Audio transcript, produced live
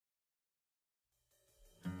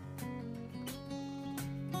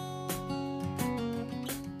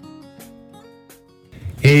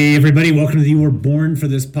Hey, everybody. Welcome to the You Were Born for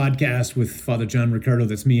This podcast with Father John Riccardo.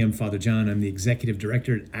 That's me. I'm Father John. I'm the executive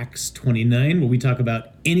director at Acts 29, where we talk about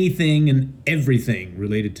anything and everything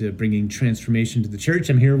related to bringing transformation to the church.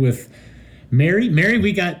 I'm here with Mary. Mary,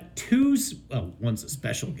 we got one's a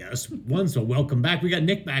special guest. One's a welcome back. We got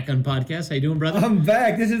Nick back on podcast. How you doing, brother? I'm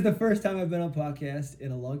back. This is the first time I've been on podcast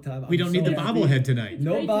in a long time. We don't need the bobblehead tonight.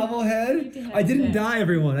 No bobblehead. I didn't die,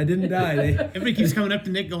 everyone. I didn't die. Everybody keeps coming up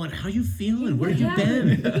to Nick going, "How you feeling? Where you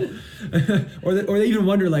been?" or they even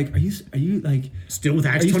wonder, like, are you like still with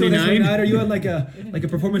Acts are you 29? Are you on like a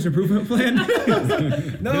performance improvement plan?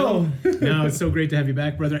 No. No, it's so great to have you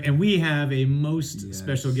back, brother. And we have a most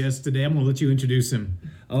special guest today. I'm going to let you introduce him.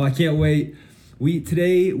 Oh, I can't wait.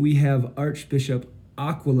 Today we have Archbishop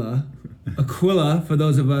Aquila, for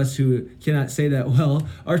those of us who cannot say that well.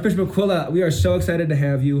 Archbishop Aquila, we are so excited to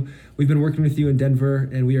have you. We've been working with you in Denver,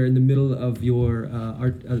 and we are in the middle of your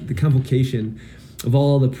the convocation of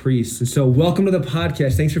all the priests. And so welcome to the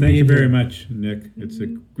podcast. Thanks for being here. Thank you very much, Nick. It's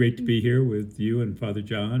great to be here with you and Father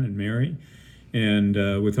John and Mary, and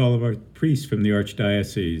with all of our priests from the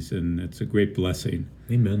Archdiocese, and it's a great blessing.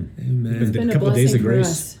 Amen. Amen. It's been a couple of days of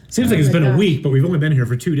grace. Seems like it's been a week, but we've only been here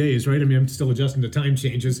for 2 days, right? I mean, I'm still adjusting to time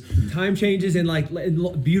changes. Time changes and like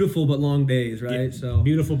beautiful but long days, right? Yeah, so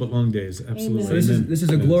beautiful but long days, absolutely. So this is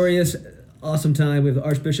a glorious, awesome time. We have the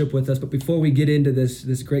Archbishop with us, but before we get into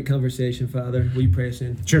this great conversation, Father, will you pray us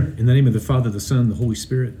in? Sure. In the name of the Father, the Son, the Holy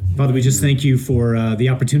Spirit. Father, we just thank you for the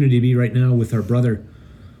opportunity to be right now with our brother.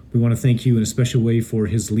 We want to thank you in a special way for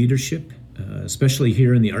his leadership, especially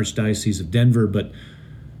here in the Archdiocese of Denver, but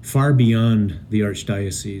far beyond the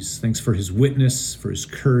Archdiocese. Thanks for his witness, for his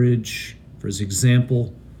courage, for his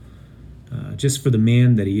example, just for the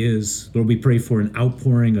man that he is. Lord, we pray for an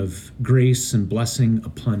outpouring of grace and blessing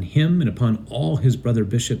upon him and upon all his brother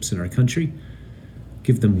bishops in our country.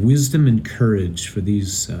 Give them wisdom and courage for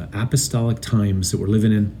these apostolic times that we're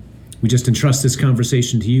living in. We just entrust this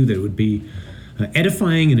conversation to you, that it would be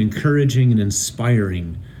edifying and encouraging and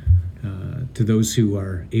inspiring to those who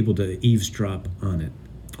are able to eavesdrop on it.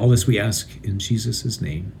 All this we ask in Jesus'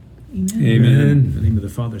 name. Amen. Amen. In the name of the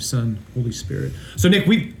Father, Son, Holy Spirit. So Nick,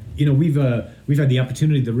 we've had the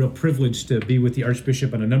opportunity, the real privilege to be with the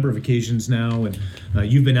Archbishop on a number of occasions now, and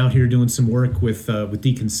you've been out here doing some work with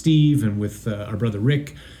Deacon Steve and with our brother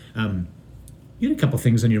Rick. You had a couple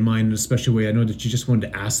things on your mind in a special way. I know that you just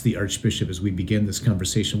wanted to ask the Archbishop as we begin this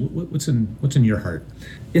conversation. What's in your heart?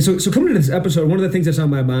 Yeah, so coming to this episode, one of the things that's on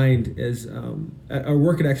my mind is our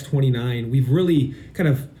work at Acts 29. We've really kind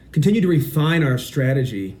of continued to refine our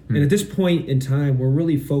strategy. And at this point in time, we're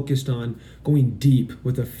really focused on going deep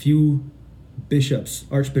with a few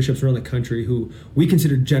archbishops around the country who we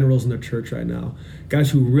consider generals in the church right now. Guys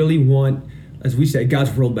who really want, as we say,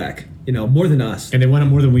 God's world back, more than us. And they want it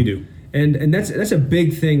more than we do. And that's a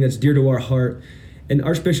big thing that's dear to our heart. And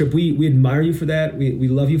Archbishop, we admire you for that. We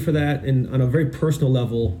love you for that. And on a very personal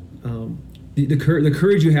level, the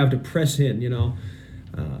courage you have to press in,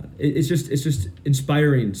 it's just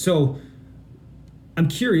inspiring. So I'm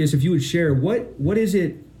curious if you would share what is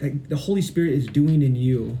it that the Holy Spirit is doing in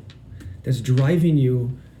you that's driving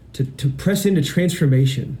you to press into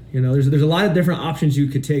transformation. There's a lot of different options you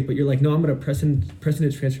could take, but you're like, no, I'm going to press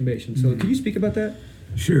into transformation. So could you speak about that?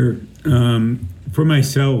 Sure. For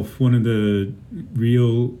myself, one of the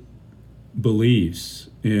real beliefs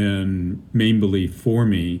and main belief for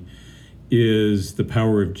me is the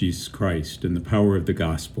power of Jesus Christ and the power of the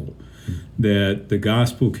gospel. That the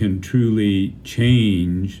gospel can truly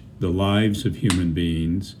change the lives of human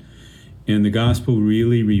beings, and the gospel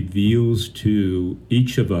really reveals to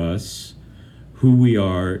each of us who we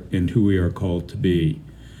are and who we are called to be.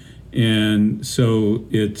 And so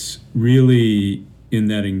it's really in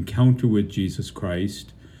that encounter with Jesus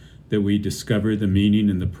Christ that we discover the meaning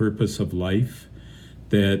and the purpose of life,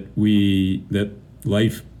 that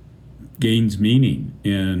life gains meaning,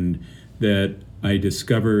 and that I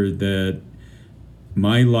discover that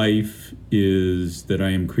my life is that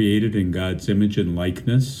I am created in God's image and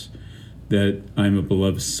likeness, that I'm a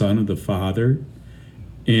beloved son of the Father,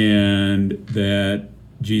 and that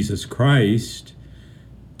Jesus Christ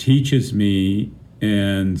teaches me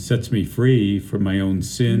and sets me free from my own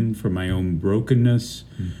sin, from my own brokenness,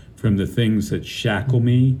 from the things that shackle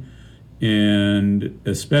me, and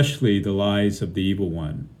especially the lies of the evil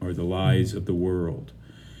one or the lies of the world.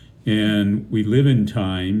 And we live in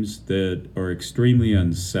times that are extremely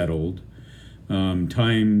unsettled,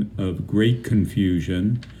 time of great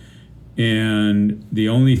confusion, and the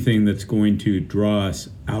only thing that's going to draw us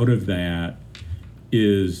out of that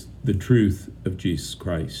is the truth of Jesus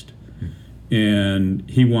Christ. And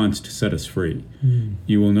he wants to set us free.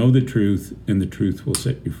 You will know the truth, and the truth will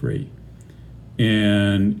set you free.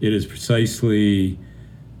 And it is precisely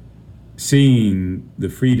seeing the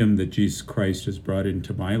freedom that Jesus Christ has brought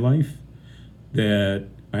into my life that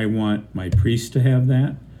I want my priests to have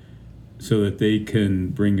that, so that they can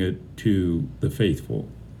bring it to the faithful,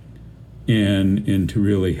 and to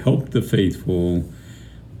really help the faithful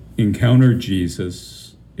encounter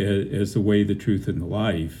Jesus as the way, the truth, and the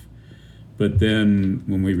life. But then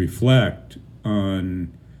when we reflect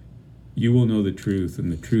on, you will know the truth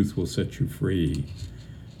and the truth will set you free,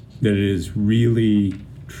 that it is really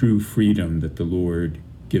true freedom that the Lord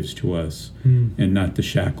gives to us, and not the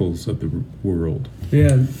shackles of the world.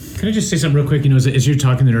 Yeah. Can I just say something real quick? As you're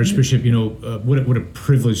talking to the Archbishop, what a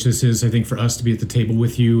privilege this is, I think, for us to be at the table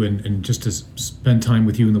with you and just to spend time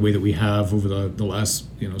with you in the way that we have over the last,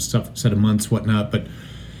 set of months, whatnot. But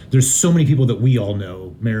there's so many people that we all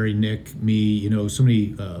know, Mary, Nick, me, so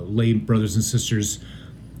many lay brothers and sisters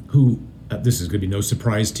who, this is going to be no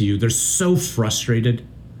surprise to you, they're so frustrated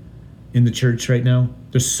in the church right now.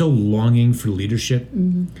 They're so longing for leadership.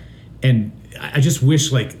 And I just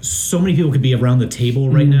wish so many people could be around the table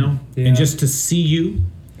right now, and just to see you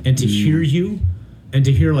and to hear you and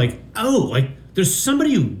to hear there's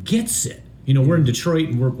somebody who gets it. We're in Detroit,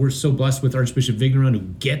 and we're so blessed with Archbishop Vigneron, who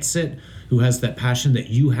gets it, who has that passion that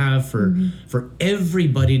you have for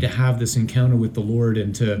everybody to have this encounter with the Lord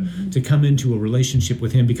and to come into a relationship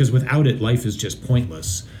with him, because without it, life is just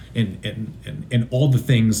pointless. And all the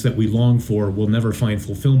things that we long for will never find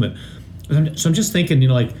fulfillment. So I'm just thinking,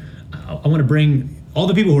 I want to bring all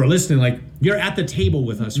the people who are listening, you're at the table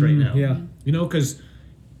with us right now. Yeah.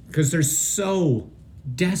 Because they're so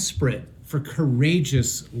desperate for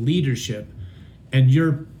courageous leadership, and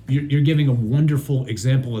you're giving a wonderful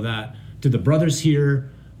example of that to the brothers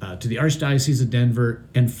here, to the Archdiocese of Denver,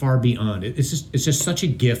 and far beyond. It's just such a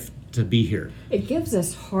gift to be here. It gives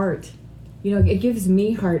us heart. It gives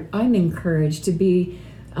me heart. I'm encouraged to be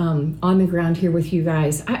on the ground here with you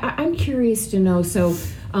guys. I'm curious to know, so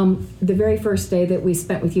the very first day that we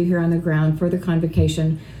spent with you here on the ground for the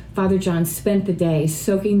convocation, Father John spent the day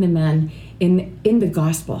soaking the men in the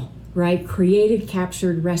gospel, right? Created,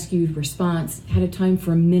 captured, rescued, response, had a time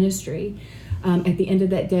for ministry. At the end of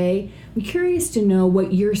that day, I'm curious to know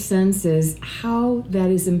what your sense is, how that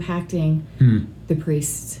is impacting the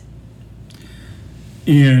priests.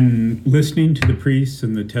 In listening to the priests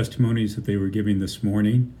and the testimonies that they were giving this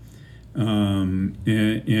morning, and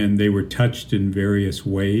they were touched in various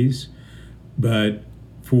ways, but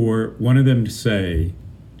for one of them to say,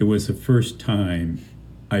 it was the first time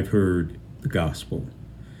I've heard the gospel.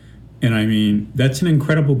 And I mean, that's an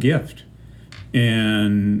incredible gift.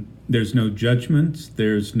 And there's no judgment.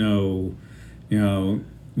 There's no,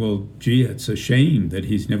 well, gee, it's a shame that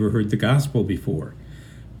he's never heard the gospel before.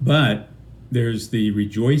 But there's the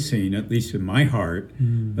rejoicing, at least in my heart,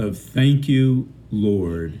 of thank you,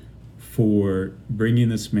 Lord, for bringing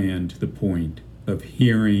this man to the point of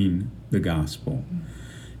hearing the gospel.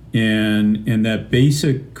 And that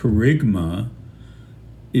basic kerygma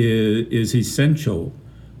is essential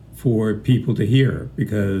for people to hear,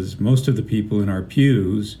 because most of the people in our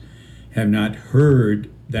pews have not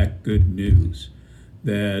heard that good news,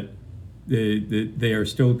 that they are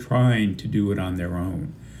still trying to do it on their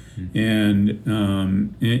own. And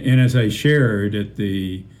as I shared at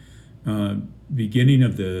the beginning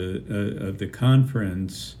of the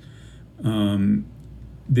conference, at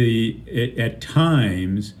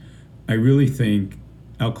times I really think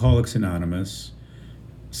Alcoholics Anonymous,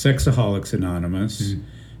 Sexaholics Anonymous,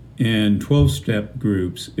 and 12-step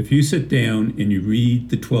groups, if you sit down and you read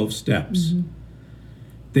the 12 steps,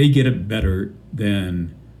 they get it better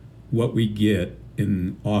than what we get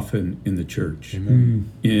often in the church,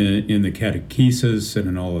 in the catechesis and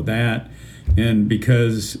in all of that. And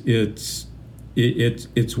because it's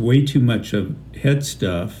way too much of head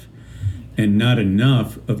stuff and not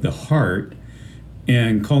enough of the heart,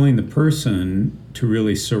 and calling the person to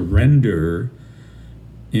really surrender,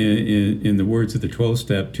 in the words of the 12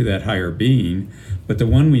 step, to that higher being. But the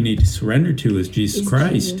one we need to surrender to is Jesus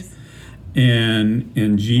Christ. Jesus.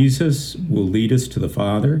 And Jesus will lead us to the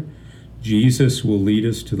Father. Jesus will lead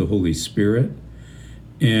us to the Holy Spirit,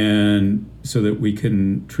 and so that we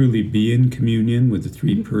can truly be in communion with the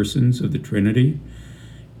three persons of the Trinity,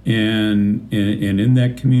 and in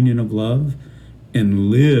that communion of love,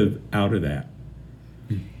 and live out of that.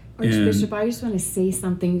 Archbishop, I just want to say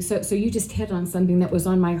something. So you just hit on something that was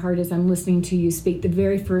on my heart as I'm listening to you speak. The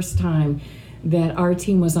very first time that our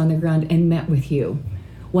team was on the ground and met with you,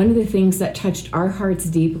 one of the things that touched our hearts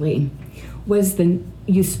deeply was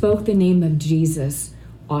you spoke the name of Jesus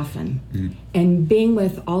often. And being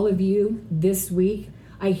with all of you this week,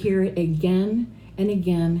 I hear it again and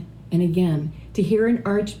again and again. To hear an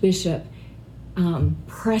archbishop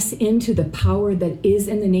press into the power that is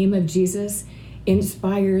in the name of Jesus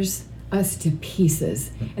inspires us to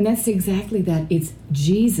pieces. And that's exactly that. It's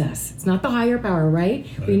Jesus. It's not the higher power, right?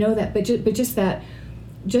 We know that, but just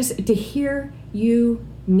to hear you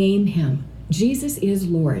name him. Jesus is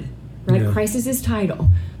Lord, right? Yeah. Christ is his title.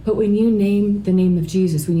 But when you name the name of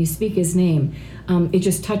Jesus, when you speak his name, it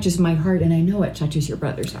just touches my heart, and I know it touches your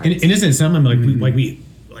brother's heart. And isn't it something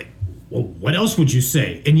well, what else would you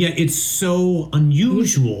say? And yet it's so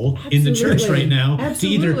unusual in the church Absolutely. right now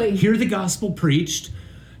Absolutely. to either hear the gospel preached,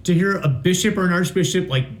 to hear a bishop or an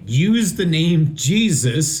archbishop use the name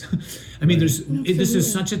Jesus. I mean, this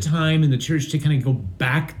is such a time in the church to kind of go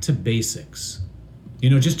back to basics,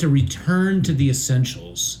 just to return to the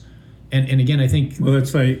essentials. And again, I think, Well,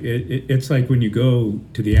 it's like when you go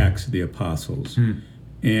to the Acts of the Apostles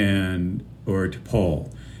or to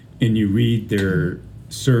Paul, and you read their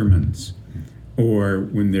sermons or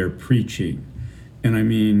when they're preaching, and I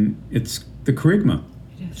mean, it's the charisma.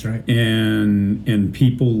 that's right. And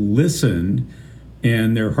people listened,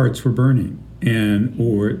 and their hearts were burning,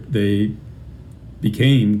 or they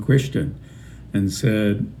became Christian and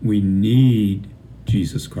said, we need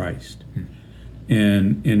Jesus Christ.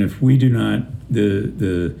 And if we do not,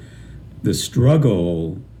 the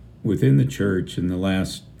struggle within the church in the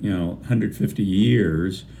last 150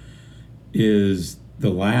 years is the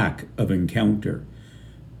lack of encounter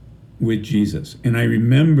with Jesus. And I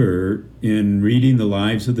remember in reading the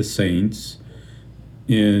lives of the saints,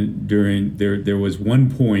 there was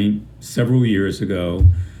one point several years ago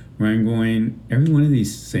where I'm going, every one of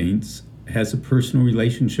these saints has a personal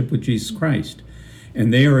relationship with Jesus Christ,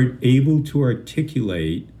 and they are able to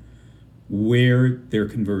articulate where their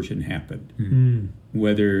conversion happened,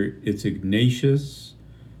 whether it's Ignatius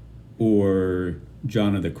or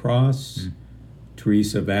John of the Cross,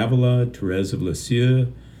 Teresa of Avila, Therese of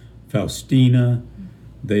Lisieux, Faustina.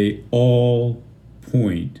 They all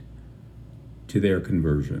point to their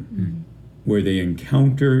conversion, where they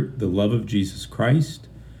encounter the love of Jesus Christ,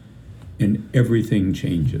 and everything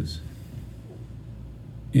changes.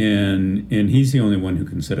 And he's the only one who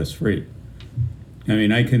can set us free. I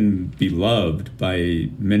mean, I can be loved by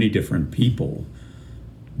many different people,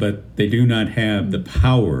 but they do not have the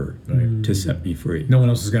power to set me free. No one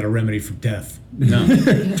else has got a remedy for death. No.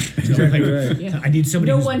 I need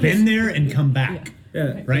somebody No who's one been has- there and come back.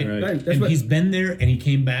 Yeah. Right? Right. That's And what- he's been there and he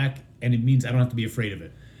came back, and it means I don't have to be afraid of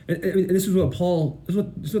it. And this is what this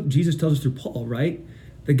is what Jesus tells us through Paul, right?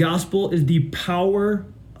 The gospel is the power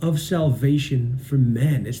of salvation for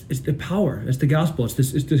men. It's the power. It's the gospel. It's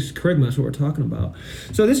this charisma. That's what we're talking about.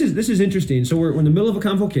 So this is interesting. So we're in the middle of a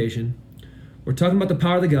convocation. We're talking about the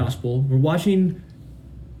power of the gospel. We're watching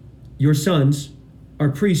your sons, our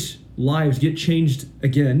priests' lives get changed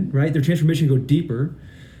again, right? Their transformation go deeper.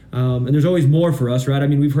 And there's always more for us, right? I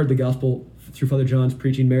mean, we've heard the gospel through Father John's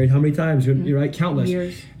preaching married how many times? You're right, countless.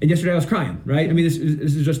 Years. And yesterday I was crying, right? I mean, this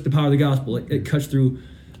is just the power of the gospel. It cuts through,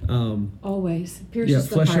 Always pierces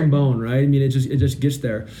the flesh heart. and bone, right? I mean, it just gets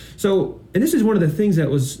there. So, and this is one of the things that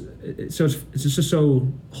was, so it's just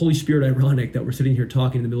so Holy Spirit ironic that we're sitting here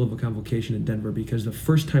talking in the middle of a convocation in Denver, because the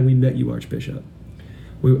first time we met you, Archbishop,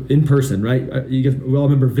 we in person, right? We all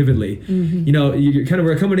remember vividly.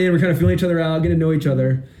 We're coming in, we're kind of feeling each other out, getting to know each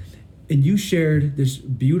other. And you shared this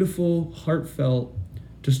beautiful, heartfelt,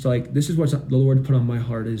 just like, this is what the Lord put on my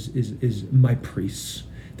heart is my priests.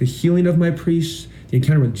 The healing of my priests, the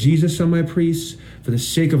encounter with Jesus on my priests, for the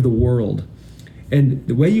sake of the world. And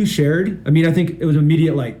the way you shared, I mean, I think it was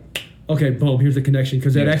immediate, like, okay, boom, here's the connection.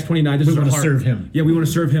 Because at Acts 29, this We is our wanna heart. serve him. Yeah, we want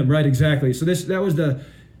to serve him, right, exactly. So that was the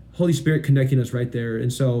Holy Spirit connecting us right there.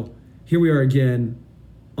 And so here we are again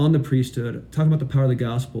on the priesthood, talking about the power of the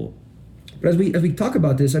gospel. But as we talk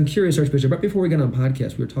about this, I'm curious, Archbishop, right before we got on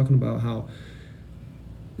podcast, we were talking about how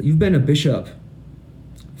you've been a bishop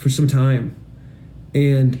for some time.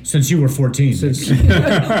 And Since you were 14. since we did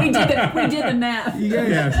the math.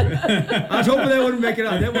 yes. I was hoping that wouldn't make it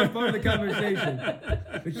out. That was part of the conversation.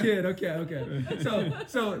 The kid, okay.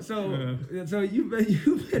 So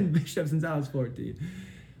you've been bishop since I was 14.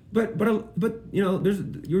 But you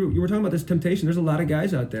were talking about this temptation. There's a lot of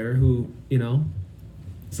guys out there who,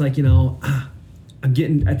 it's like, I'm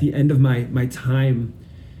getting at the end of my time,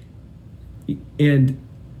 and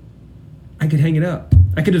I could hang it up.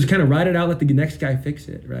 I could just kind of ride it out, let the next guy fix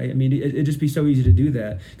it, right? I mean, it'd just be so easy to do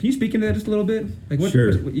that. Can you speak into that just a little bit? Like,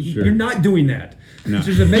 Sure. You're not doing that, No. which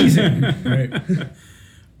is amazing. Right.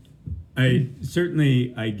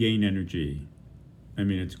 I gain energy. I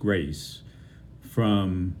mean, it's grace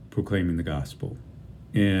from proclaiming the gospel.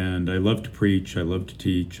 And I love to preach, I love to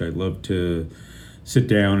teach, I love to sit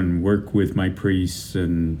down and work with my priests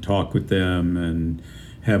and talk with them and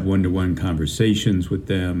have one-to-one conversations with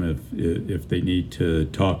them if they need to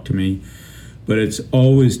talk to me. But it's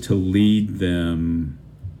always to lead them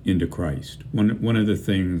into Christ. One of the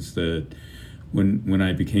things that when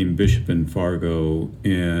I became bishop in Fargo,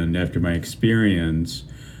 and after my experience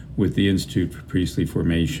with the Institute for Priestly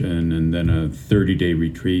Formation and then a 30-day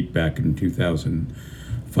retreat back in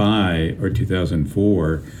 2005 or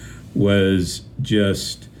 2004, was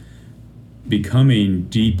just becoming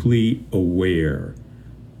deeply aware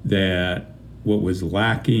that what was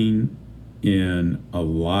lacking in a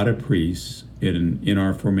lot of priests in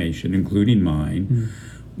our formation, including mine,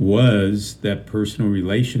 was that personal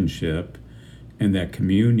relationship and that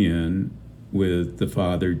communion with the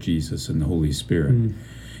Father, Jesus, and the Holy Spirit.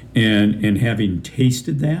 And having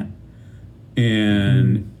tasted that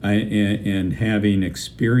and having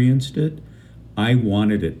experienced it, I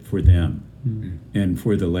wanted it for them and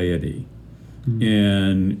for the laity.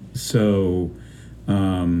 And so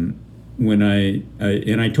when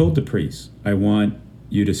I told the priests, I want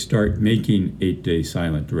you to start making 8-day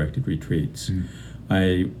silent directed retreats.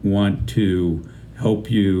 I want to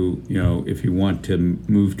help you, if you want to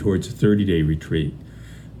move towards a 30-day retreat,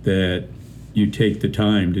 that you take the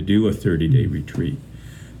time to do a 30-day retreat.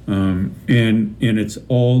 And it's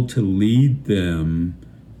all to lead them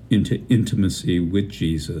into intimacy with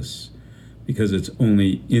Jesus, because it's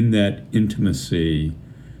only in that intimacy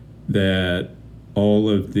that all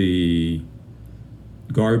of the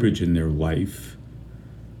garbage in their life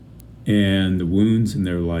and the wounds in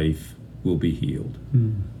their life will be healed.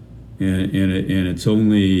 And it's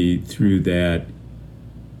only through that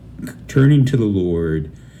turning to the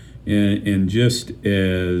Lord, and just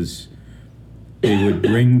as they would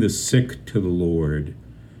bring the sick to the Lord,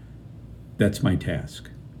 that's my task.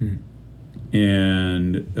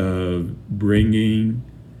 And bringing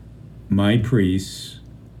my priests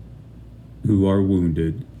who are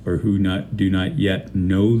wounded or who do not yet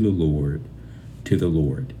know the Lord to the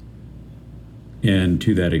Lord, and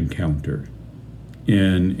to that encounter,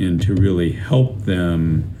 and to really help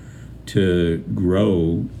them to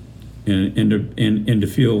grow and to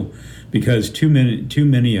feel, because too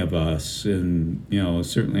many of us, and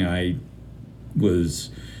certainly I was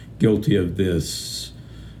guilty of this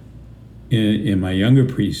in my younger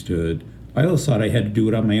priesthood. I always thought I had to do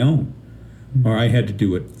it on my own, or I had to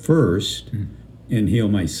do it first and heal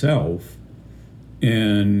myself,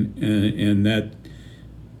 and that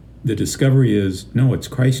the discovery is, no, it's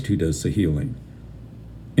Christ who does the healing.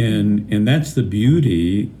 And that's the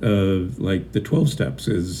beauty of like the 12 steps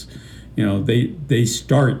is, they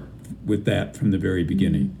start with that from the very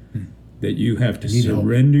beginning, that you have to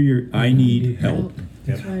surrender I need help.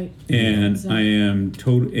 That's right. And I am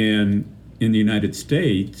and in the United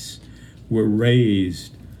States, we're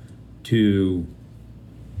raised to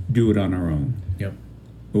do it on our own.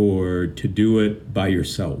 Or to do it by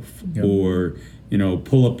yourself. Or,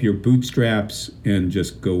 pull up your bootstraps and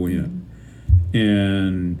just go in.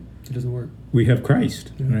 And It doesn't work. We have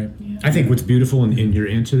Christ. Right. Yeah. I think what's beautiful in your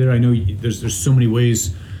answer there, I know there's so many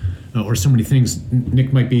ways or so many things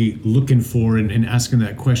Nick might be looking for in asking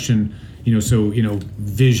that question,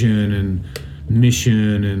 vision and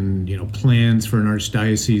mission and, plans for an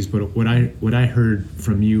archdiocese. But what I heard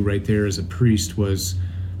from you right there as a priest was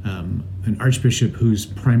an archbishop whose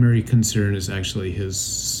primary concern is actually his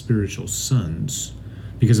spiritual sons.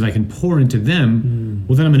 Because if I can pour into them,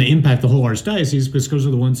 well, then I'm going to impact the whole archdiocese, because those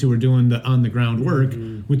are the ones who are doing the on-the-ground work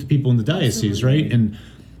with the people in the diocese, right? And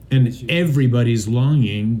everybody's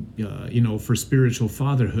longing, for spiritual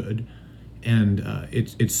fatherhood, and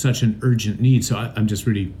it's such an urgent need. So I'm just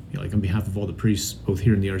really, on behalf of all the priests, both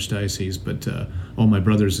here in the archdiocese, but all my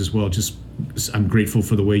brothers as well, I'm grateful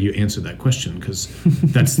for the way you answered that question, because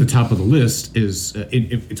that's the top of the list. It's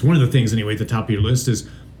one of the things anyway. At the top of your list is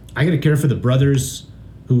I got to care for the brothers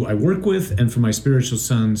who I work with, and for my spiritual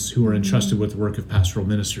sons who are entrusted with the work of pastoral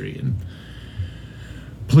ministry. And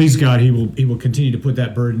please God, he will continue to put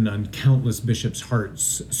that burden on countless bishops'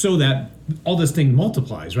 hearts, so that all this thing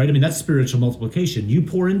multiplies, right? I mean, that's spiritual multiplication. You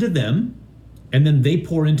pour into them, and then they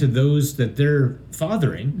pour into those that they're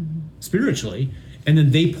fathering spiritually, and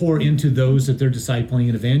then they pour into those that they're discipling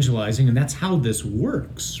and evangelizing, and that's how this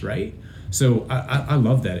works, right? So I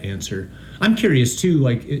love that answer. I'm curious too,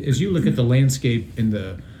 as you look at the landscape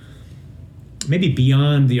in maybe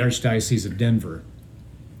beyond the Archdiocese of Denver,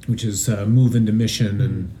 which is move into mission,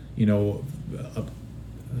 and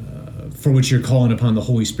for which you're calling upon the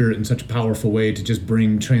Holy Spirit in such a powerful way to just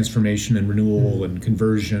bring transformation and renewal and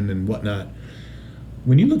conversion and whatnot.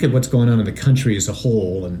 when you look at what's going on in the country as a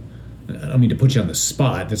whole, and I don't mean to put you on the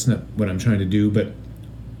spot, that's not what I'm trying to do, but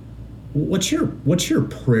what's your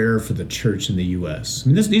prayer for the church in the U.S.? I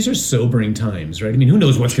mean, these are sobering times, right? I mean, who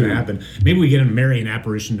knows what's going to happen? Maybe we get a Marian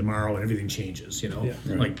apparition tomorrow and everything changes.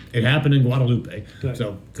 Like it happened in Guadalupe,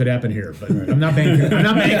 so could happen here. But I'm not banking. I'm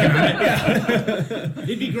not banking on it.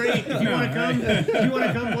 It'd be great if you want to come. If you want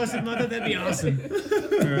to come, Blessed Mother, that'd be awesome.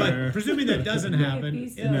 But presuming that doesn't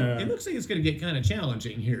happen, it looks like it's going to get kind of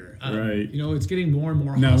challenging here. Right. It's getting more and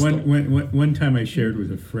more Now, hostile. one time I shared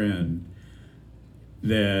with a friend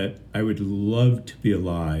that I would love to be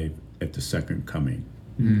alive at the second coming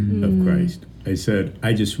of Christ. I said,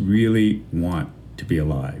 I just really want to be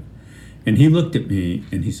alive. And he looked at me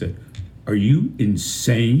and he said, are you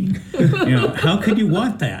insane? How could you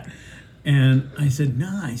want that? And I said,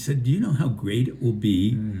 nah. I said, do you know how great it will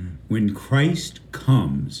be when Christ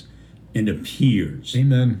comes and appears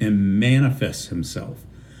Amen. and manifests himself?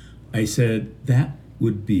 I said, that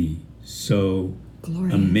would be so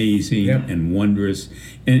Glorious. amazing Yep. and wondrous.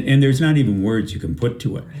 And there's not even words you can put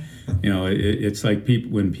to it. It's like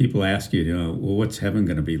when people ask you, well, what's heaven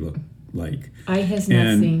going to be look like? Eye has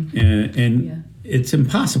not seen. And Yeah. it's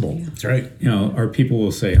impossible. Yeah. That's right. Our people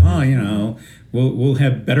will say, we'll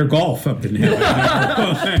have better golf up in heaven.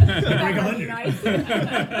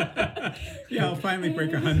 Yeah, I'll finally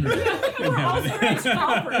break 100 in heaven. That's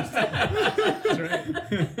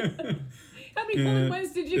right. How many home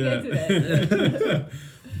runs did you get today?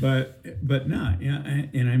 But no,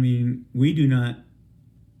 and I mean, we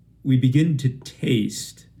begin to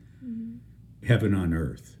taste heaven on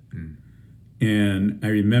earth. And I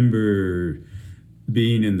remember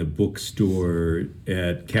being in the bookstore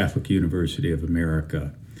at Catholic University of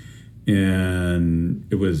America, and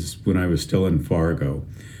it was when I was still in Fargo,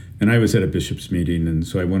 and I was at a bishop's meeting, and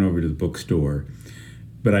so I went over to the bookstore,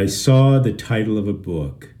 but I saw the title of a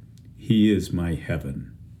book, He is My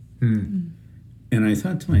Heaven. And I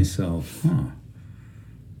thought to myself,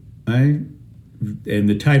 and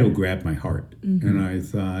the title grabbed my heart. And I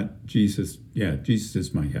thought, Jesus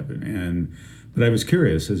is my heaven. But I was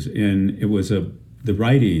curious, and it was the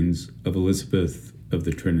writings of Elizabeth of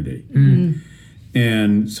the Trinity.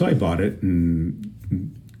 And so I bought it and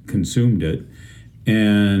consumed it.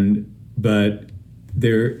 But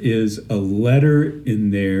there is a letter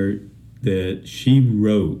in there that she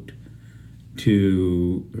wrote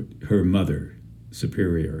to her mother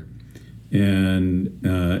superior, and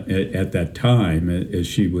at that time, as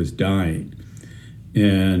she was dying,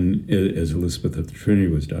 and as Elizabeth of the Trinity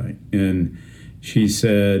was dying, and she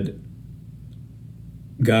said,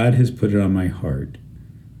 God has put it on my heart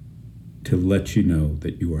to let you know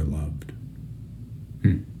that you are loved.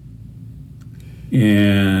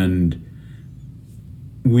 And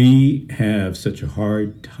we have such a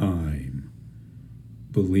hard time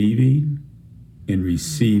believing and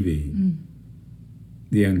receiving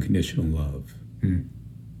the unconditional love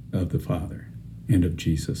of the Father and of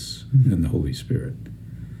Jesus and the Holy Spirit.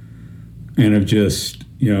 And of just,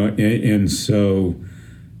 and so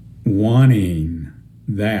wanting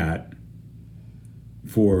that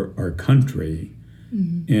for our country,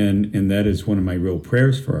 and that is one of my real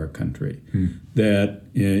prayers for our country, that,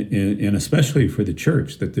 and especially for the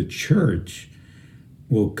church, that the church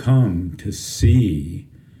will come to see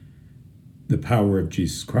the power of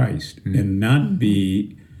Jesus Christ and not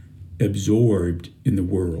be absorbed in the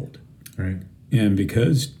world. Right. And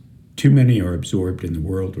because too many are absorbed in the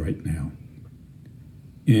world right now,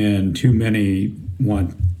 and too many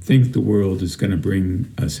think the world is going to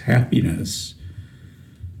bring us happiness,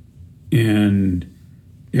 and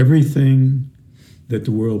everything that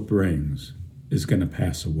the world brings is going to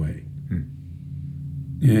pass away.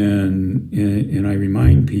 And I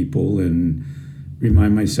remind people and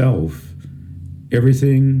remind myself,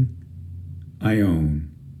 everything I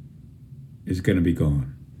own is going to be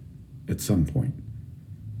gone at some point.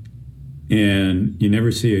 And you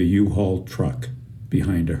never see a U-Haul truck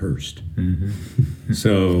behind a hearse.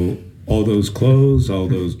 So all those clothes, all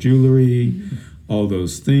those jewelry, all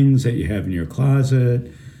those things that you have in your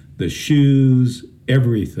closet, the shoes,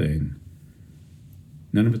 everything,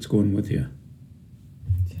 none of it's going with you.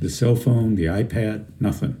 The cell phone, the iPad,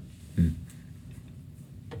 nothing.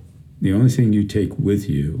 The only thing you take with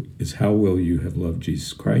you is how well you have loved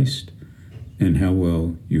Jesus Christ and how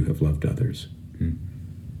well you have loved others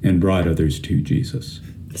and brought others to Jesus.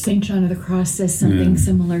 St. John of the Cross says something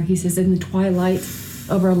similar. He says, in the twilight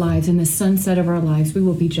of our lives, in the sunset of our lives, we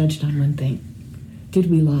will be judged on one thing. Did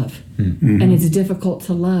we love? And it's difficult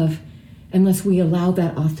to love unless we allow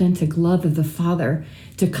that authentic love of the Father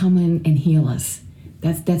to come in and heal us.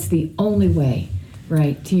 That's the only way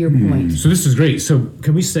Right, to your point. So this is great. So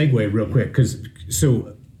can we segue real quick? Because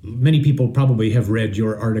so many people probably have read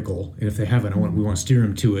your article, and if they haven't, we want to steer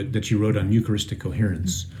them to it, that you wrote on Eucharistic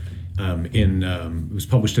coherence. It was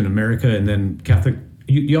published in America, and then Catholic.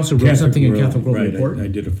 You also wrote something in Catholic World right, Report. I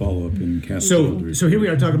did a follow-up in Catholic World Report. So here we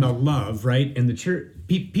are talking about love, right? And the church,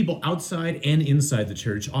 people outside and inside the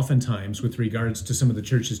church, oftentimes, with regards to some of the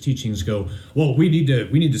church's teachings, go, well, we need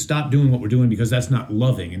to stop doing what we're doing because that's not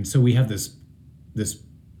loving. And so we have this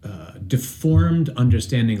deformed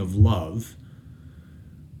understanding of love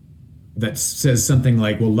that says something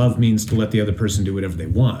like, well, love means to let the other person do whatever they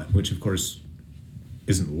want, which of course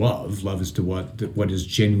isn't love. Love is to what is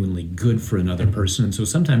genuinely good for another person. And so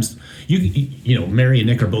sometimes you know, Mary and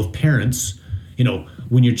Nick are both parents. You know,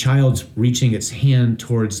 when your child's reaching its hand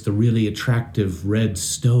towards the really attractive red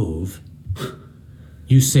stove,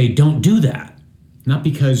 you say, don't do that. Not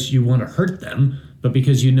because you want to hurt them, but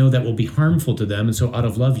because you know that will be harmful to them. And so out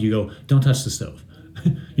of love, you go, don't touch the stove.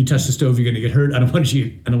 You touch the stove, you're going to get hurt. I don't want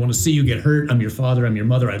to see you get hurt. I'm your father, I'm your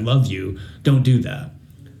mother, I love you. Don't do that.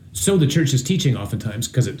 So the church is teaching oftentimes,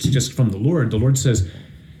 because it's just from the Lord. The Lord says,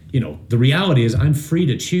 you know, the reality is I'm free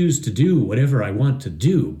to choose to do whatever I want to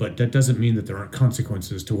do, but that doesn't mean that there aren't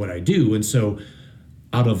consequences to what I do. And so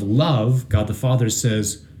out of love, God the Father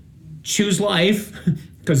says, choose life,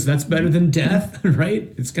 because that's better than death,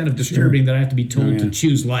 right? It's kind of disturbing that I have to be told to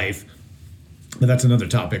choose life. But that's another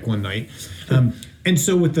topic one night. And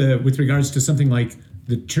so with regards to something like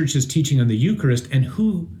the church's teaching on the Eucharist and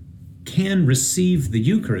who can receive the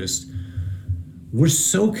Eucharist, we're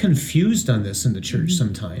so confused on this in the church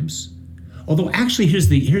sometimes. Although actually, here's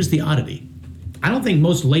the oddity. I don't think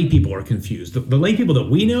most lay people are confused. The lay people that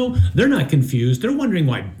we know, they're not confused. They're wondering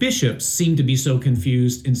why bishops seem to be so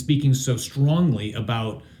confused and speaking so strongly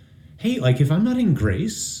about, hey, like if I'm not in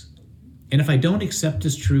grace, and if I don't accept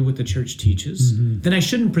as true what the church teaches, then I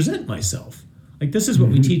shouldn't present myself. Like this is what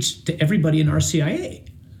we teach to everybody in RCIA.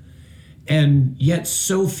 And yet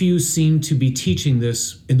so few seem to be teaching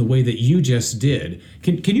this in the way that you just did.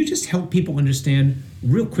 Can you just help people understand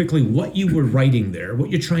real quickly what you were writing there, what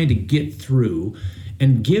you're trying to get through,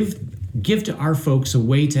 and give to our folks a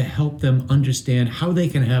way to help them understand how they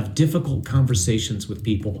can have difficult conversations with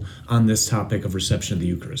people on this topic of reception of the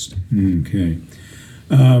Eucharist? Okay.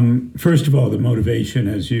 First of all, the motivation,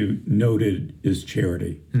 as you noted, is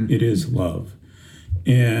charity. It is love.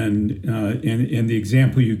 And the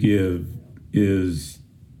example you give is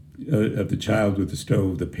of the child with the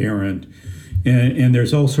stove, the parent, and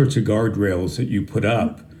there's all sorts of guardrails that you put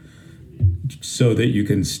up so that you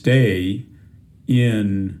can stay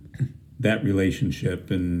in that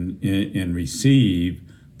relationship and receive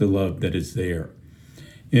the love that is there.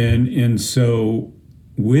 And so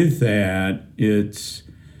with that,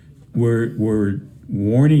 we're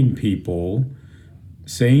warning people,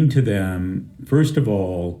 saying to them, first of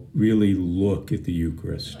all, really look at the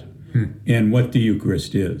Eucharist and what the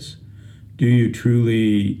Eucharist is. Do you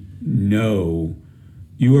truly know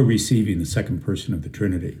you are receiving the second person of the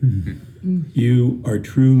Trinity? You are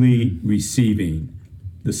truly receiving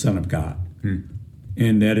the Son of God.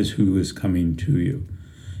 And that is who is coming to you.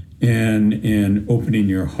 And opening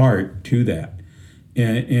your heart to that.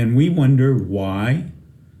 And we wonder why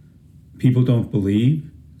people don't believe.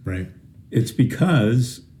 Right. It's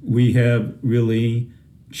because we have really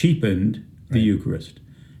cheapened the Eucharist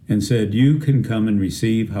and said you can come and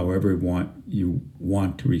receive however you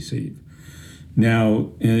want to receive.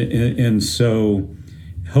 Now, and so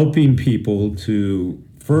helping people to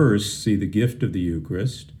first see the gift of the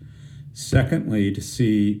Eucharist, secondly, to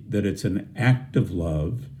see that it's an act of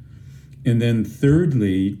love, and then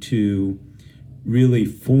thirdly, to really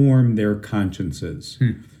form their consciences.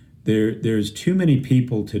 There's too many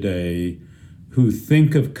people today who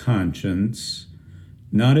think of conscience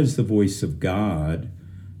not as the voice of God,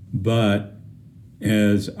 but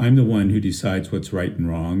as I'm the one who decides what's right and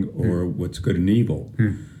wrong or what's good and evil.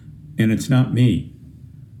 And it's not me,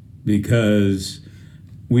 because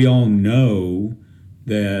we all know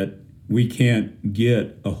that we can't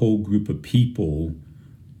get a whole group of people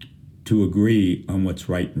to agree on what's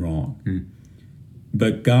right and wrong.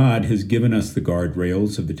 But God has given us the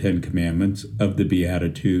guardrails of the Ten Commandments, of the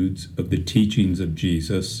Beatitudes, of the teachings of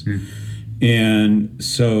Jesus. And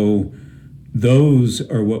so those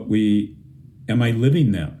are what am I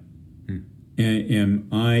living them? Am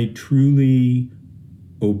I truly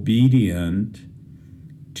obedient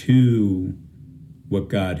to what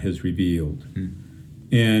God has revealed?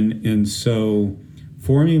 And so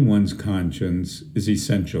forming one's conscience is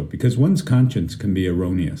essential, because one's conscience can be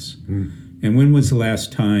erroneous. And when was the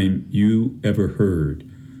last time you ever heard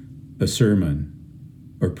a sermon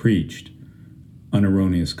or preached on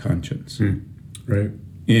erroneous conscience. Right.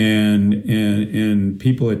 And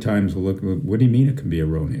people at times will look, what do you mean it can be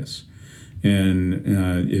erroneous? And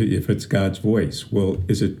if it's God's voice, well,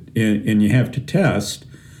 is it? And you have to test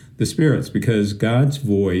the spirits, because God's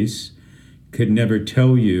voice could never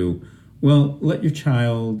tell you, well, let your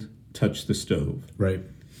child touch the stove, Right.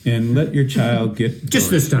 and let your child get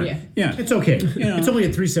Just this time. Yeah. Yeah. It's okay. know, it's only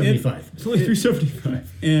at 375. It's only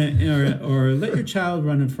 375. or let your child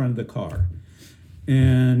run in front of the car.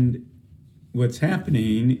 And what's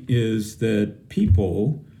happening is that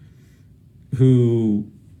people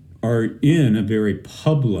who are in a very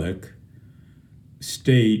public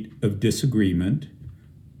state of disagreement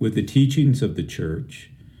with the teachings of the church,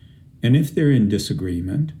 and if they're in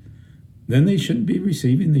disagreement, then they shouldn't be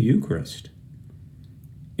receiving the Eucharist.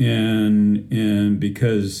 And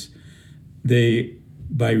because they,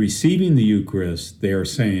 by receiving the Eucharist, they are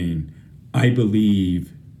saying, I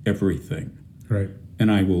believe everything, Right.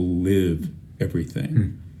 and I will live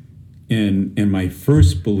everything. And my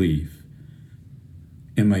first belief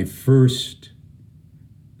and my first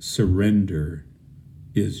surrender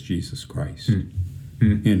is Jesus Christ.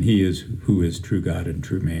 And he is who is true God and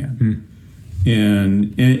true man.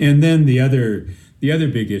 And then the other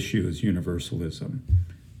big issue is universalism.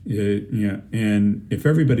 And if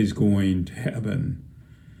everybody's going to heaven,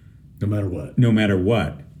 No matter what. no matter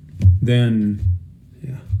what, then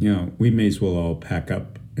Yeah. we may as well all pack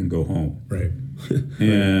up and go home. Right.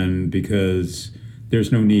 And because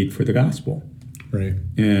there's no need for the gospel. Right.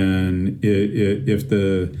 And if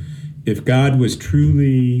God was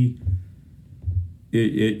truly,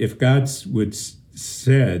 if God would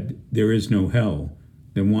said there is no hell,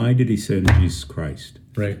 then why did he send Jesus Christ?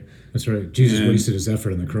 Right. That's right. Jesus And- wasted his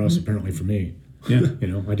effort on the cross apparently for me. Yeah.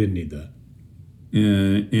 I didn't need that.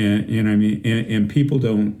 And I mean, and people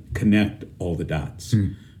don't connect all the dots,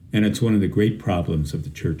 and it's one of the great problems of the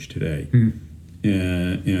church today.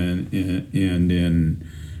 And in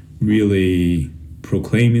really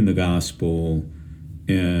proclaiming the gospel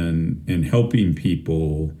and helping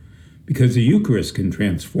people, because the Eucharist can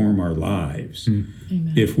transform our lives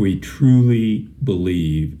if we truly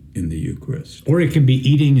believe in the Eucharist. Or it can be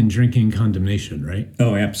eating and drinking condemnation, right?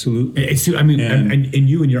 Oh, absolutely. It's, I mean, And- and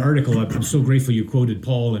you in your article, I'm so grateful you quoted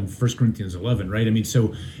Paul in 1 Corinthians 11, right? I mean,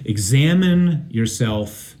 so examine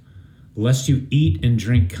yourself lest you eat and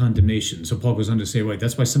drink condemnation. So Paul goes on to say, right,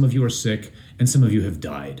 that's why some of you are sick and some of you have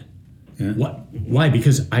died. Yeah. What? Why?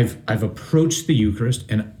 Because I've approached the Eucharist,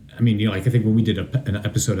 and I mean, like I think when we did an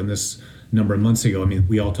episode on this number of months ago, I mean,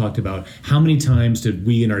 we all talked about how many times did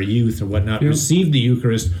we in our youth or whatnot receive the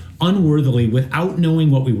Eucharist unworthily without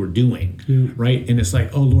knowing what we were doing, right? And it's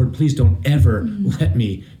like, oh Lord, please don't ever let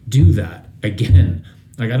me do that again.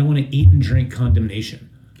 Like I don't want to eat and drink condemnation.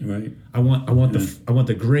 Right. I want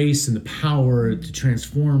the grace and the power to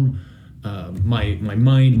transform my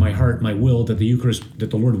mind, my heart, my will, that the Eucharist, that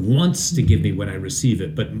the Lord wants to give me when I receive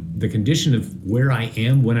it. But the condition of where I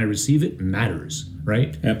am when I receive it matters,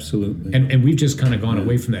 right? Absolutely. And we've just kind of gone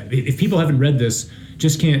away from that. If people haven't read this,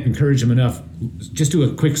 just can't encourage them enough. Just do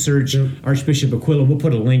a quick search, Archbishop Aquila. We'll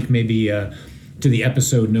put a link maybe to the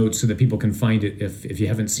episode notes so that people can find it if you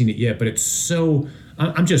haven't seen it yet. But it's so,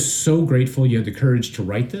 I'm just so grateful you had the courage to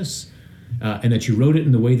write this. And that you wrote it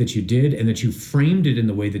in the way that you did, and that you framed it in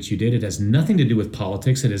the way that you did. It has nothing to do with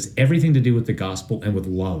politics. It has everything to do with the gospel and with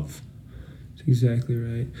love. That's exactly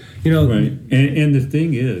right. Right. And the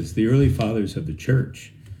thing is, the early fathers of the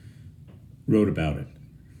church wrote about it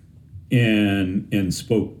and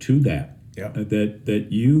spoke to that. Yeah. That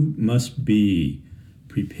you must be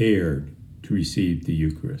prepared to receive the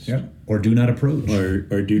Eucharist. Or do not approach.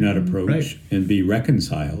 Or do not approach Right. and be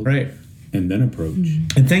reconciled. Right. And then approach.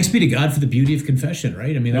 And thanks be to God for the beauty of confession,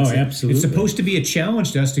 right? I mean, that's absolutely. It's supposed to be a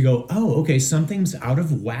challenge to us to go, oh, okay, something's out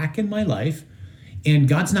of whack in my life, and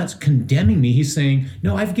God's not condemning me. He's saying,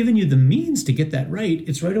 no, I've given you the means to get that right.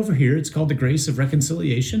 It's right over here. It's called the grace of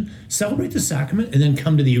reconciliation. Celebrate the sacrament, and then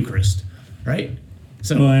come to the Eucharist, right?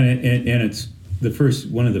 So, Well, and it's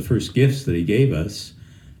one of the first gifts that he gave us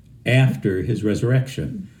after his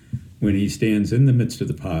resurrection. When he stands in the midst of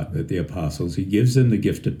the apostles, he gives them the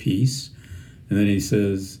gift of peace. And then he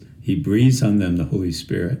says, he breathes on them the Holy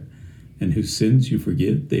Spirit, and whose sins you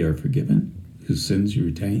forgive, they are forgiven. Whose sins you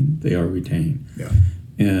retain, they are retained. yeah,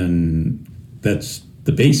 And that's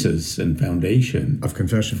the basis and foundation of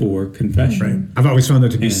confession. for confession. Right. I've always found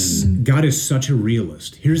that to be, And- God is such a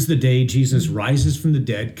realist. Here's the day Jesus rises from the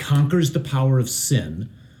dead, conquers the power of sin,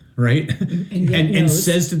 right? yet knows.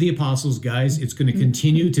 says to the apostles, guys, it's going to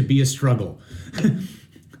continue to be a struggle.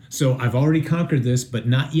 So I've already conquered this, but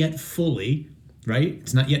not yet fully. right?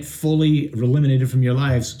 It's not yet fully eliminated from your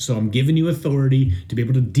lives. So I'm giving you authority to be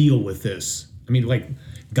able to deal with this. I mean, like,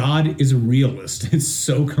 God is a realist. It's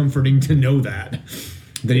so comforting to know that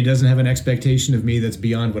he doesn't have an expectation of me that's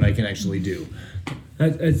beyond what I can actually do.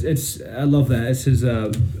 I love that. This is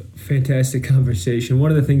a fantastic conversation. One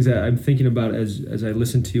of the things that I'm thinking about as I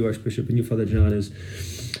listen to you, Archbishop, and you, Father John, is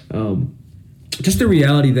just the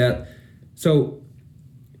reality that, so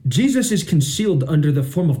Jesus is concealed under the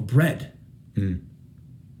form of bread.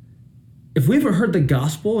 If we ever heard the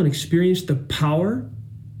gospel and experienced the power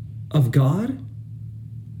of God,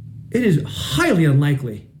 it is highly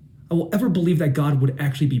unlikely I will ever believe that God would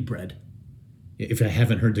actually be bread. If I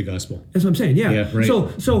haven't heard the gospel. That's what I'm saying. Yeah. Right.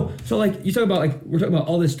 So like you talk about, like, we're talking about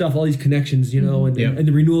all this stuff, all these connections, and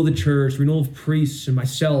the renewal of the church, renewal of priests and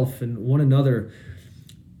myself and one another.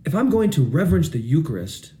 If I'm going to reverence the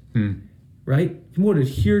Eucharist, right? If I'm going to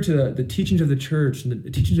adhere to the teachings of the church and the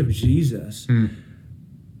teachings of Jesus,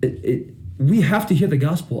 we have to hear the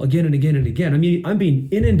gospel again and again and again. I mean, I'm being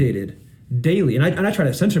inundated daily, and I try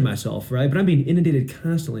to censor myself, right? But I'm being inundated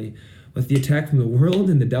constantly with the attack from the world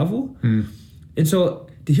and the devil. And so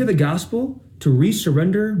to hear the gospel, to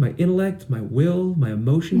resurrender my intellect, my will, my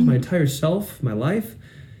emotions, my entire self, my life,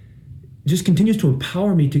 just continues to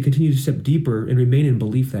empower me to continue to step deeper and remain in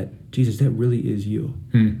belief that, Jesus, that really is you.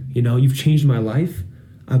 You've changed my life.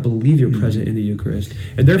 I believe you're present in the Eucharist.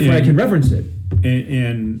 And therefore I can reverence it.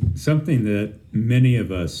 And something that many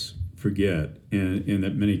of us forget, and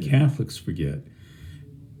that many Catholics forget,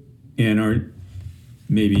 and aren't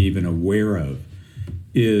maybe even aware of,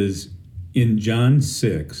 is in John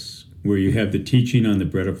 6, where you have the teaching on the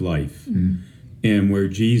bread of life, and where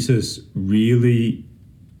Jesus really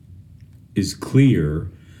is clear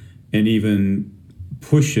and even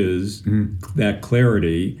pushes that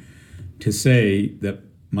clarity to say that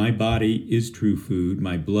my body is true food,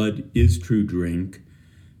 my blood is true drink.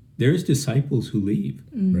 There's disciples who leave.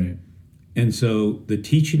 Right. And so the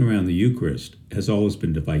teaching around the Eucharist has always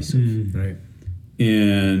been divisive. Right.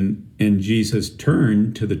 And Jesus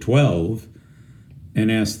turned to the 12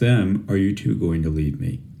 and asked them, "Are you two going to leave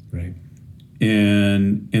me?" Right.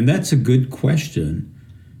 And that's a good question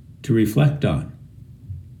to reflect on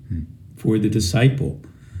for the disciple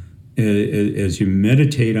as you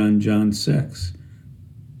meditate on John 6.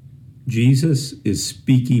 Jesus is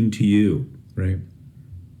speaking to you, Right.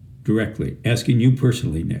 directly, asking you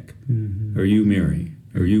personally, Nick, or you, Mary,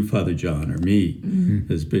 or you, Father John, or me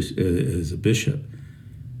as a bishop.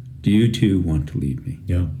 Do you too want to leave me?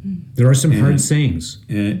 Yeah. There are some hard sayings.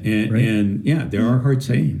 And there are hard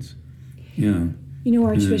sayings. Yeah.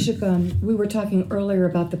 Archbishop, we were talking earlier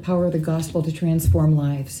about the power of the gospel to transform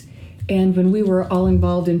lives. And when we were all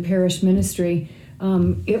involved in parish ministry,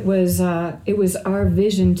 it was our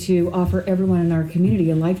vision to offer everyone in our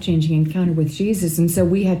community a life-changing encounter with Jesus. And so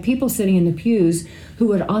we had people sitting in the pews who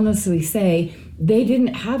would honestly say they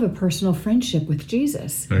didn't have a personal friendship with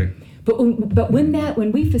Jesus. Right. But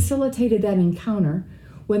when we facilitated that encounter,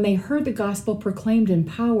 when they heard the gospel proclaimed in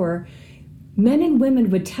power, men and women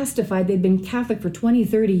would testify they'd been Catholic for 20,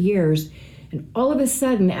 30 years, and all of a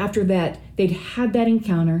sudden, after that, they'd had that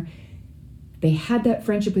encounter, they had that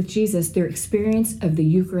friendship with Jesus, their experience of the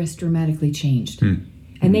Eucharist dramatically changed.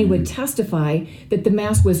 And they would testify that the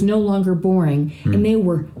Mass was no longer boring, and they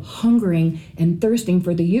were hungering and thirsting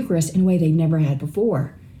for the Eucharist in a way they never had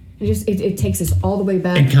before. It takes us all the way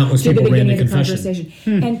back And countless to the people ran beginning to of the confession.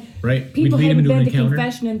 conversation. And Right. people We'd lead 'em hadn't into an been to encounter.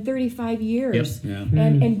 confession in 35 years. Yep. Yeah.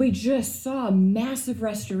 And we just saw a massive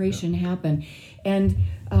restoration happen. And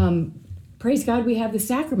praise God we have the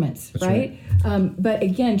sacraments, right? But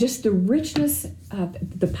again, just the richness,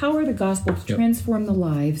 the power of the gospel to transform the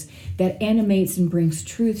lives that animates and brings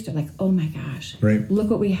truth to, like, oh my gosh, Right.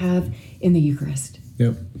 look what we have in the Eucharist.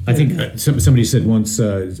 Yep. I think somebody said once,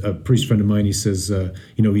 a priest friend of mine, he says,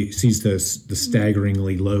 he sees the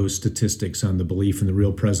staggeringly low statistics on the belief in the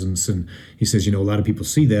real presence. And he says, a lot of people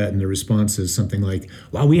see that and their response is something like,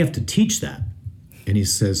 wow, we have to teach that. And he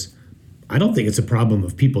says, I don't think it's a problem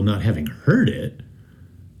of people not having heard it.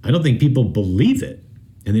 I don't think people believe it.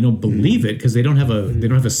 And they don't believe it because they don't have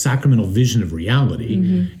a sacramental vision of reality.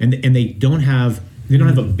 And they don't have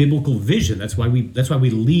a biblical vision. That's why we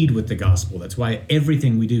lead with the gospel. That's why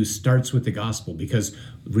everything we do starts with the gospel, because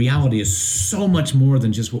reality is so much more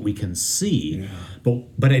than just what we can see. Yeah.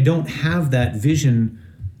 But I don't have that vision.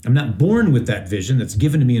 I'm not born with that vision that's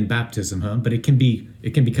given to me in baptism, but it can be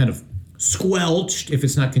kind of squelched if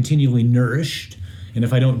it's not continually nourished. And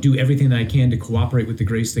if I don't do everything that I can to cooperate with the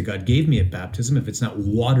grace that God gave me at baptism, if it's not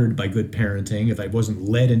watered by good parenting, if I wasn't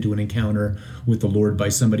led into an encounter with the Lord by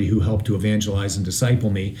somebody who helped to evangelize and disciple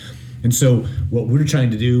me, And so what we're trying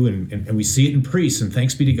to do, and we see it in priests, and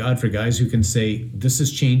thanks be to God for guys who can say, this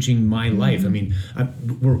is changing my life. I mean,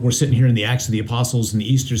 we're sitting here in the Acts of the Apostles in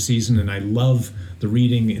the Easter season, and I love the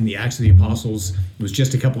reading in the Acts of the Apostles. It was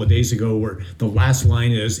just a couple of days ago where the last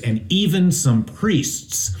line is, and even some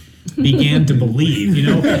priests began to believe,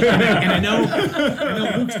 and I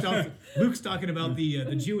know Luke's talking about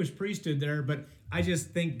the Jewish priesthood there, but I just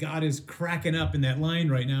think God is cracking up in that line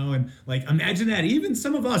right now. And like, imagine that. Even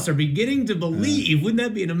some of us are beginning to believe. Wouldn't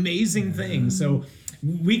that be an amazing thing? So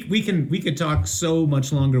we could talk so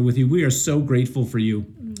much longer with you. We are so grateful for you,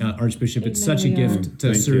 Archbishop. It's such a gift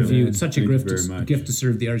to serve you. It's such a gift to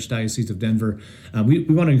serve the Archdiocese of Denver. We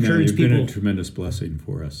want to encourage people. You've been a tremendous blessing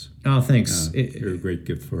for us. Oh, thanks. You're a great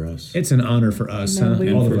gift for us. It's an honor for us,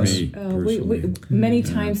 And all for of us. me, personally. We many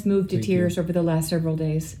times moved to tears over the last several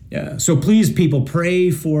days. Yeah. So please, people,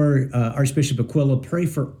 pray for Archbishop Aquila. Pray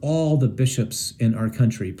for all the bishops in our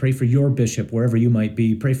country. Pray for your bishop, wherever you might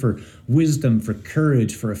be. Pray for wisdom, for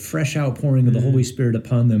courage, for a fresh outpouring of the Holy Spirit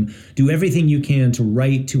upon them. Do everything you can to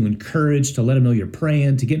write, to encourage, to let them know you're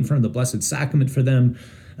praying, to get in front of the Blessed Sacrament for them,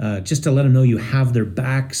 just to let them know you have their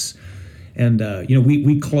backs. And,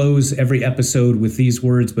 we close every episode with these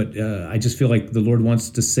words, but I just feel like the Lord wants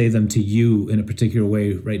to say them to you in a particular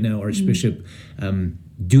way right now, Archbishop.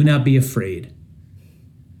 Do not be afraid.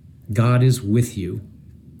 God is with you,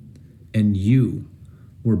 and you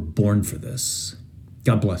were born for this.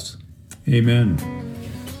 God bless. Amen.